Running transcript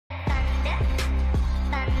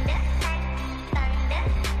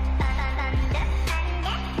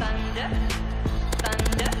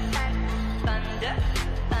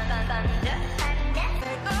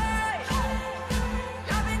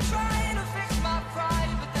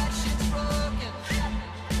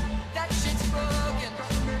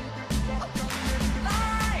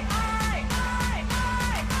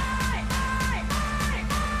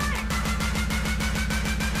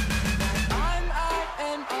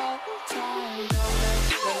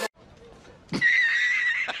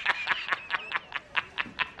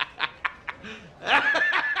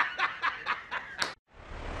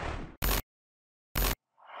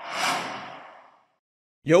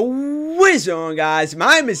Yo, what is going on, guys?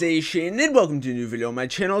 My name is Asian, and welcome to a new video on my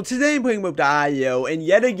channel. Today I'm playing mopeio, and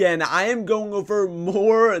yet again, I am going over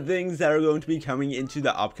more things that are going to be coming into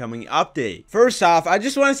the upcoming update. First off, I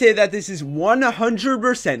just want to say that this is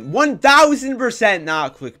 100%, 1000%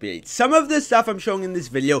 not clickbait. Some of the stuff I'm showing in this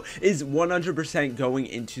video is 100% going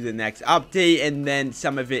into the next update, and then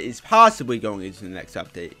some of it is possibly going into the next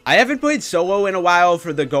update. I haven't played solo in a while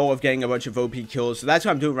for the goal of getting a bunch of OP kills, so that's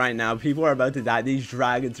what I'm doing right now. People are about to die. These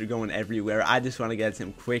dragons are going everywhere. I just want to get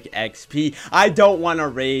some quick XP. I don't want to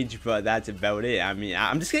rage, but that's about it. I mean,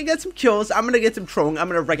 I'm just gonna get some kills. I'm gonna get some trolling. I'm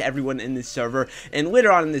gonna wreck everyone in this server, and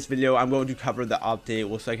later on in this video I'm going to cover the update.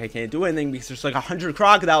 Looks like I can't do anything because there's like 100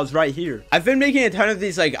 crocodiles right here. I've been making a ton of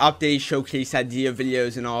these like update showcase idea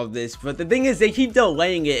videos and all of this, but the thing is they keep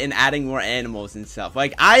delaying it and adding more animals and stuff.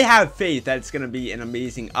 Like, I have faith that it's gonna be an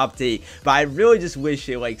amazing update, but I really just wish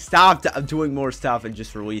they like stopped doing more stuff and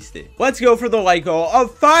just released it. Let's go for the like goal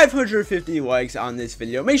of 550 likes on this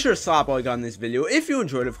video. Make sure to slap a like on this video if you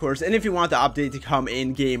enjoyed, of course, and if you want the update to come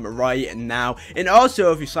in game right now. And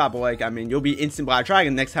also, if you slap a like, I mean, you'll be instant black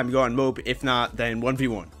dragon next time you go on mope. If not, then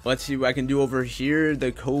 1v1. Let's see what I can do over here.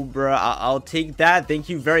 The cobra, I'll take that. Thank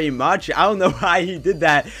you very much. I don't know why he did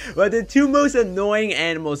that, but the two most annoying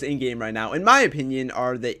animals in game right now, in my opinion,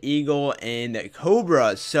 are the eagle and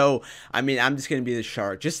cobra. So, I mean, I'm just gonna be the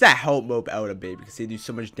shark just to help mope out a bit because they do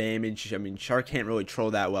so much damage. I mean, shark can't really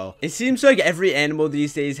troll that well. It seems like every animal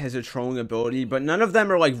these days has a trolling ability, but none of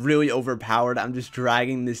them are like really overpowered. I'm just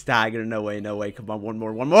dragging this tiger. No way, no way. Come on, one more.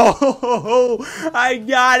 I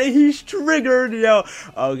got it. He's triggered, yo.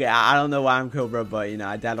 Okay, I don't know why I'm cobra, but you know,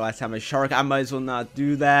 I died last time a shark. I might as well not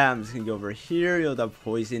do that. I'm just gonna go over here. Yo, the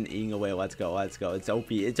poison eating away. Let's go, let's go. It's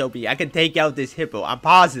OP, it's OP. I can take out this hippo. I'm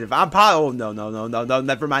positive. Oh, no.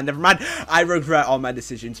 Never mind. I regret all my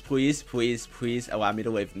decisions. Please allow me to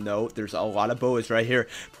live. No, there's a lot of boas right here.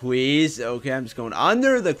 Please. Okay, I'm just going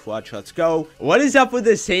under the clutch. Let's go. What is up with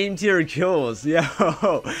the same tier kills? Yo,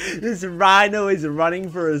 this rhino is running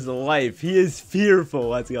for his life. He is fearful.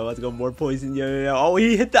 Let's go. More poison. Yo. Oh,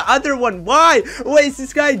 he hit the other one. Why? What is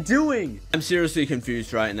this guy doing? I'm seriously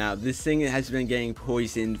confused right now. This thing has been getting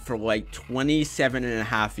poisoned for like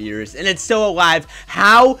 27.5 years, and it's still alive.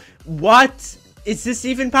 How? What? Is this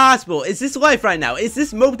even possible? Is this life right now? Is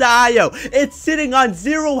this mopeio? It's sitting on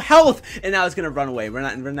 0 health, and now it's gonna run away. We're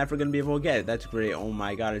never gonna be able to get it. That's great. Oh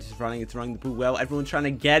my god, it's just running. It's running the pool well. Everyone's trying to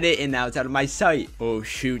get it, and now it's out of my sight. Oh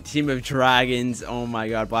shoot, team of dragons. Oh my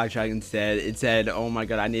god, black dragon's dead. It said, oh my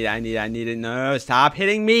god, I need it. No, stop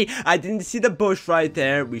hitting me. I didn't see the bush right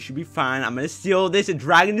there. We should be fine. I'm gonna steal this. A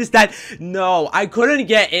dragon is dead. No, I couldn't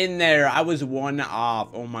get in there. I was one off.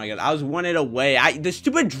 Oh my god, I was 1 hit away. The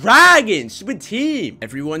stupid dragon, stupid team.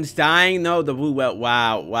 Everyone's dying. No, the blue well.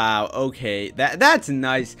 Wow. Okay, that's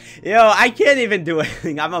nice. Yo, I can't even do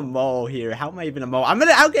anything. I'm a mole here. How am I even a mole?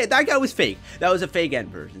 Okay, that guy was fake. That was a fake end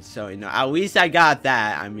version. So, you know, at least I got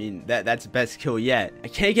that. I mean, that's the best kill yet. I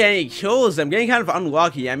can't get any kills. I'm getting kind of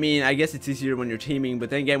unlucky. I mean, I guess it's easier when you're teaming, but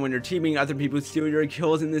then again, when you're teaming, other people steal your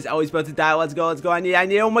kills, and this always about to die. Let's go. I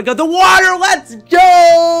need. Oh my god, the water. Let's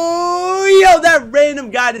go. Yo, that random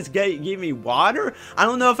guy just gave me water. I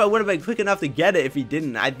don't know if I would have been quick enough to get it if he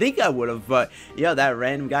didn't. I think I would have, but yeah, that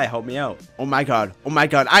random guy helped me out. Oh my god,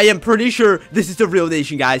 I am pretty sure this is the real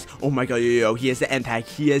nation, guys. Oh my god, yo, he has the impact.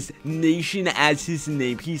 He has nation as his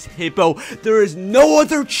name. He's hippo. There is no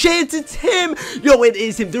other chance. It's him. Yo, it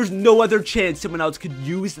is him. There's no other chance someone else could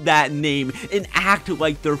use that name and act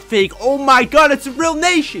like they're fake. Oh my god, it's a real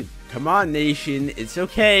nation. Come on, nation. It's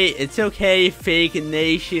okay, fake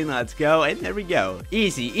nation. Let's go. And there we go.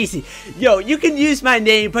 Easy. Yo, you can use my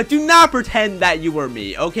name, but do not pretend that you were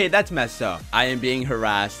me. Okay, that's messed up. I am being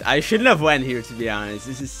harassed. I shouldn't have went here, to be honest.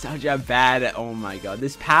 This is such a bad... Oh my god.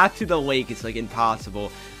 This path to the lake is like impossible.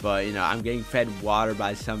 But, you know, I'm getting fed water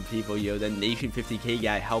by some people. Yo, the Nation 50k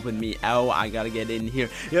guy helping me out. I gotta get in here.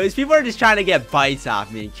 Yo, these people are just trying to get bites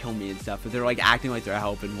off me and kill me and stuff. But they're like acting like they're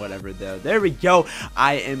helping, whatever, though. There we go.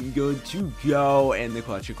 I am good to go. And the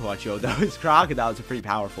clutch, yo. Those crocodiles are pretty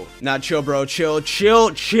powerful. Now, chill, bro. Chill.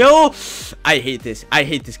 I hate this. I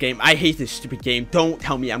hate this game. I hate this stupid game. Don't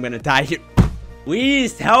tell me I'm gonna die here.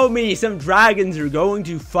 Please tell me some dragons are going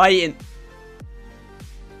to fight and...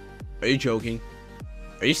 Are you joking?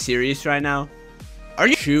 Are you serious right now? Are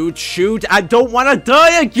you... Shoot. I don't want to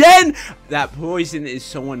die again. That poison is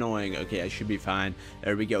so annoying. Okay, I should be fine.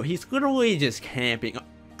 There we go. He's literally just camping.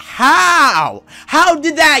 How? How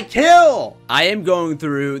did that kill? I am going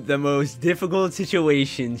through the most difficult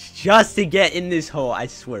situations just to get in this hole. I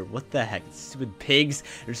swear, what the heck? Stupid pigs.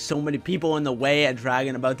 There's so many people in the way. A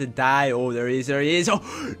dragon about to die. Oh, there he is.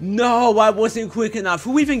 Oh, no, I wasn't quick enough.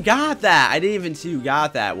 Who even got that? I didn't even see who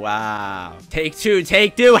got that. Wow. Take two.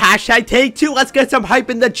 Hashtag take two. Let's get some hype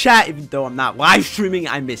in the chat. Even though I'm not live streaming,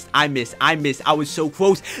 I missed. I was so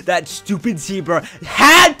close. That stupid zebra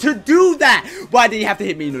had to do that. Why did he have to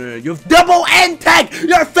hit me? No. You have double end tag.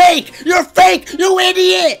 You're fake. You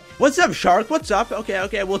idiot. What's up, Shark? What's up?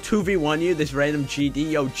 Okay, we'll 2v1 you, this random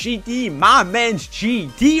GD. Yo, GD, my man's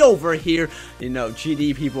GD over here. You know,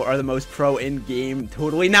 GD people are the most pro in-game.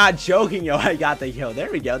 Totally not joking, yo. I got the kill.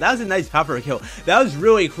 There we go. That was a nice puffer kill. That was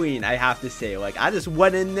really clean, I have to say. Like, I just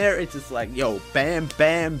went in there. It's just like, yo, bam,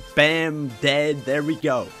 dead. There we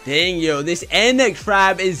go. Dang, yo, this N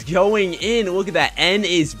crab is going in. Look at that. N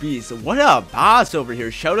is beast. What a boss over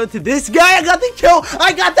here. Shout out to this guy. I got the kill.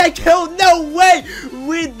 I got that kill. No way.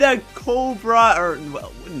 With the cobra, or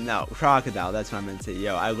well, no, crocodile, that's what I meant to say.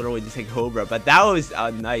 Yo, I literally just said cobra, but that was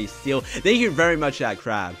a nice steal. Thank you very much, that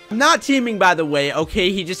crab. I'm not teaming, by the way.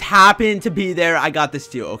 Okay, he just happened to be there. I got the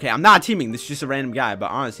steal. Okay, I'm not teaming. This is just a random guy,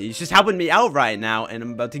 but honestly, he's just helping me out right now, and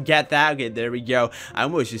I'm about to get that. Okay, there we go. I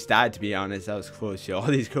almost just died, to be honest. That was close, yo. All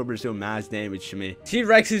these cobras do mass damage to me.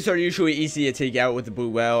 T-Rexes are usually easy to take out with the blue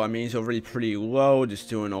whale. I mean, he's already pretty low, just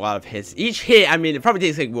doing a lot of hits. Each hit, I mean, it probably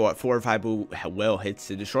takes like, what, 4 or 5 blue whale hits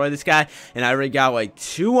to destroy this guy, and I already got like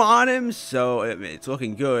 2 on him, so it's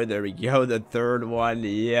looking good. There we go. The third one.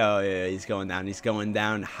 Yeah, he's going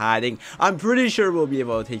down, hiding. I'm pretty sure we'll be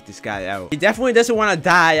able to take this guy out. He definitely doesn't want to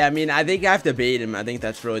die. I mean, I think I have to bait him. I think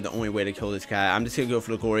that's really the only way to kill this guy. I'm just gonna go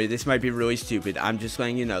for the glory. This might be really stupid. I'm just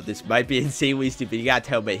letting you know, this might be insanely stupid. You gotta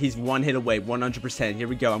tell, but he's 1 hit away, 100%. Here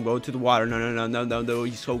we go. I'm going to the water. No,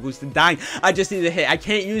 he's so close to dying. I just need a hit. I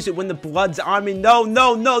can't use it when the blood's on me. No,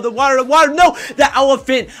 the water, no, the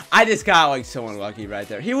elephant. I just got like so unlucky right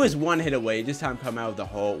there. He was 1 hit away. Just time come out of the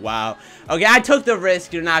hole. Wow. Okay, I took the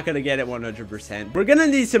risk. You're not gonna get it 100%. We're gonna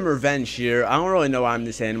need some revenge here. I don't really know why I'm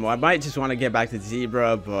this animal. I might just want to get back to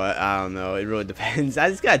zebra, but I don't know. It really depends. I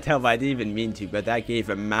just gotta tell if I didn't even mean to, but that gave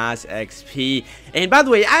a mass XP. And by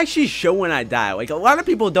the way, I actually show when I die. Like, a lot of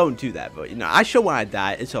people don't do that, but you know, I show when I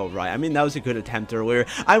die. It's alright. I mean, that was a good attempt earlier.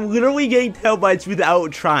 I'm literally getting tail bites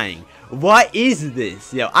without trying. What is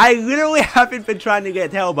this? Yo, I literally haven't been trying to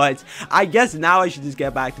get tail bites. I guess now I should just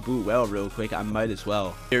get back to blue whale real quick. I might as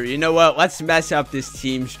well. Here, you know what? Let's mess up this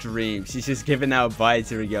team's dreams. He's just giving out bites.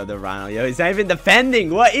 Here we go, the rhino. Yo, he's not even defending.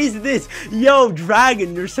 What is this? Yo,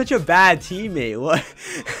 dragon, you're such a bad teammate. What?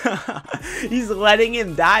 He's letting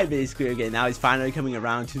him die, basically. Okay, now he's finally coming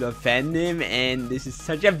around to defend him, and this is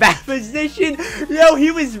such a bad position. Yo,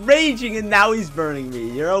 he was raging, and now he's burning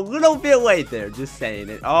me. You're a little bit late there, just saying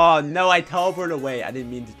it. Oh, no. I teleported away. I didn't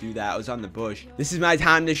mean to do that. I was on the bush. This is my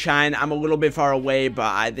time to shine. I'm a little bit far away,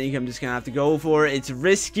 but I think I'm just gonna have to go for it. It's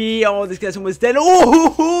risky. Oh, this guy's almost dead.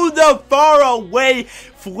 Oh, the far away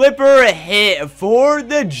flipper hit for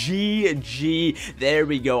the GG. There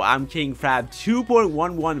we go. I'm King Crab.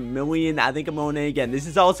 2.11 million. I think I'm on it again. This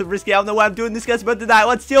is also risky. I don't know why I'm doing this. Guy's about to die.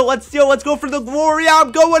 Let's steal. Let's go for the glory.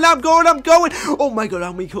 I'm going. Oh my god,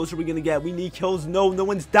 how many kills are we gonna get? We need kills. No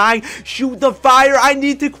one's dying. Shoot the fire. I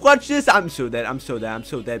need to clutch this. I'm so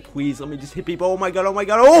dead. Please, let me just hit people. Oh my god.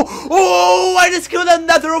 Oh, I just killed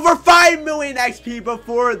another over 5 million XP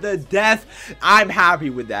before the death. I'm happy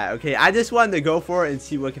with that. Okay, I just wanted to go for it and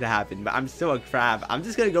see what could happen, but I'm still a crab. I'm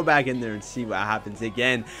just gonna go back in there and see what happens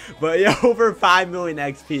again. But yeah, over 5 million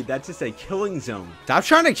XP. That's just a killing zone. Stop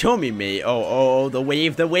trying to kill me, mate. Oh, the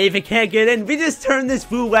wave. It can't get in. We just turned this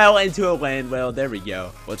blue whale into a land whale. There we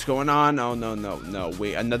go. What's going on? Oh, no.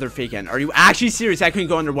 Wait, another fake end. Are you actually serious? I couldn't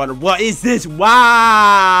go underwater. What is this?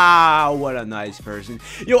 Wow, what a nice person.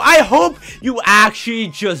 Yo, I hope you actually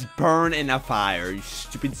just burn in a fire, you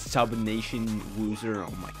stupid sub-nation loser.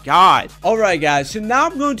 Oh my god. Alright guys, so now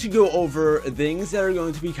I'm going to go over things that are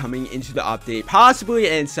going to be coming into the update, possibly,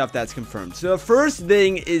 and stuff that's confirmed. So the first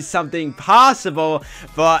thing is something possible,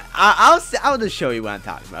 but I'll just show you what I'm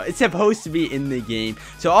talking about. It's supposed to be in the game.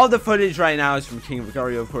 So all the footage right now is from King of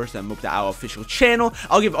Agario, of course, that mopeio official channel.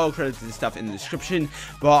 I'll give all credit to this stuff in the description.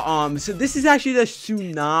 But so this is actually the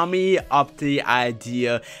TSUNAMI update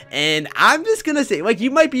idea, and I'm just gonna say, like,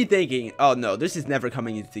 you might be thinking, oh no, this is never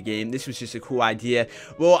coming into the game, this was just a cool idea.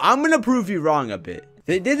 Well, I'm gonna prove you wrong a bit.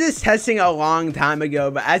 They did this testing a long time ago,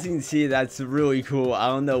 but as you can see, that's really cool. I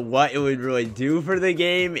don't know what it would really do for the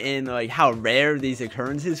game and like how rare these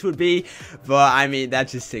occurrences would be, but I mean,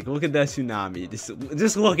 that's just sick. Look at the tsunami.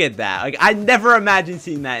 Just look at that. Like, I never imagined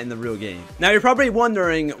seeing that in the real game. Now, you're probably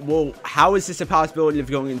wondering, well, how is this a possibility of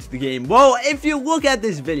going into the game? Well, if you look at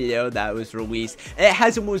this video that was released, it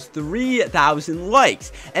has almost 3,000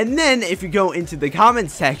 likes. And then if you go into the comment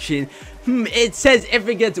section, it says if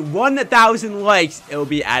it gets 1,000 likes, it'll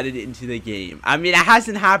be added into the game. I mean, it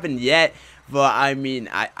hasn't happened yet, but I mean,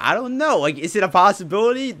 I don't know. Like, is it a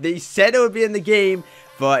possibility? They said it would be in the game,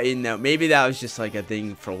 but, you know, maybe that was just, like, a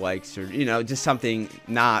thing for likes or, you know, just something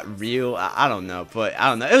not real. I don't know, but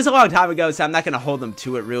I don't know. It was a long time ago, so I'm not going to hold them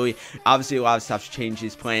to it, really. Obviously, a lot of stuff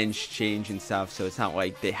changes, plans change and stuff, so it's not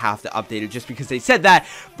like they have to update it just because they said that,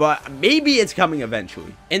 but maybe it's coming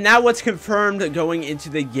eventually. And now what's confirmed going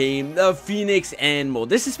into the game, the Phoenix animal.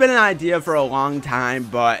 This has been an idea for a long time,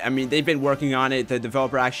 but, I mean, they've been working on it. The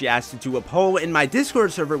developer actually asked to do a poll in my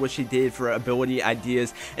Discord server, which he did for ability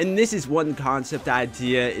ideas, and this is one concept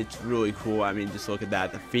idea. It's really cool. I mean, just look at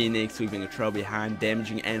that. The Phoenix leaving a trail behind,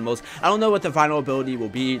 damaging animals. I don't know what the final ability will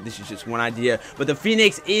be. This is just one idea, but the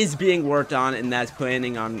Phoenix is being worked on, and that's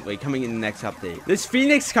planning on like coming in the next update. This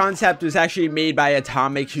Phoenix concept was actually made by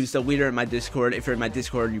Atomic, who's the leader in my Discord. If you're in my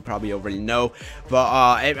Discord, you probably already know, but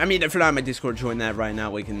I mean, if you're not in my Discord, join that right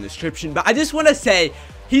now, link in the description. But I just want to say,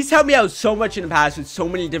 he's helped me out so much in the past with so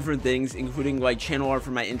many different things, including like channel art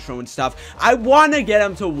for my intro and stuff. I want to get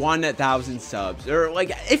him to 1,000 subs, or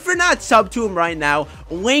like if you're not sub to him right now,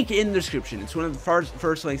 link in the description. It's one of the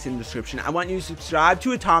first links in the description. I want you to subscribe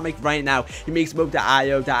to Atomic right now. He makes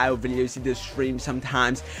mopeio videos. He does streams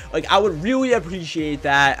sometimes. Like, I would really appreciate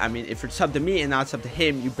that. I mean, if you're sub to me and not sub to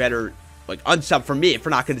him, you better like unsub for me if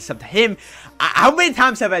you're not going to sub to him. How many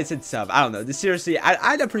times have I said sub? I don't know. Seriously,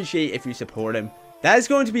 I'd appreciate if you support him. That is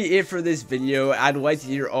going to be it for this video. I'd like to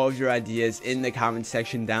hear all of your ideas in the comment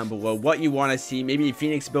section down below. What you want to see, maybe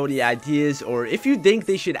Phoenix ability ideas, or if you think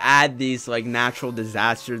they should add these like natural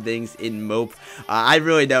disaster things in Mope. I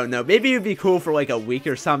really don't know. Maybe it would be cool for like a week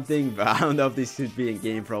or something, but I don't know if these should be in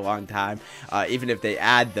game for a long time, even if they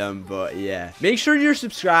add them. But yeah, make sure you're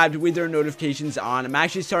subscribed with your notifications on. I'm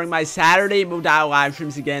actually starting my Saturday mopeio live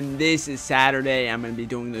streams again. This is Saturday. I'm going to be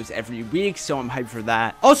doing those every week, so I'm hyped for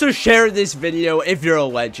that. Also, share this video if you're a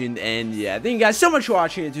legend, and yeah, thank you guys so much for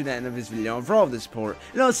watching it to the end of this video and for all of the support,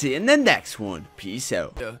 and I'll see you in the next one. Peace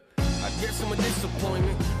out. I guess I'm a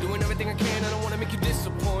disappointment, doing everything I can. I don't want to make you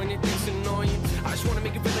disappointed. It's annoying. I just want to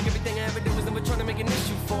make you feel like everything I ever did was never trying to make an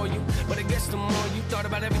issue for you. But I guess the more you thought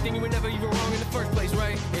about everything, you were never even wrong in the first place,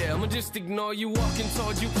 right? Yeah, I'ma just ignore you, walking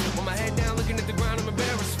towards you with my head down, looking at the ground. I'm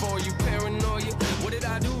embarrassed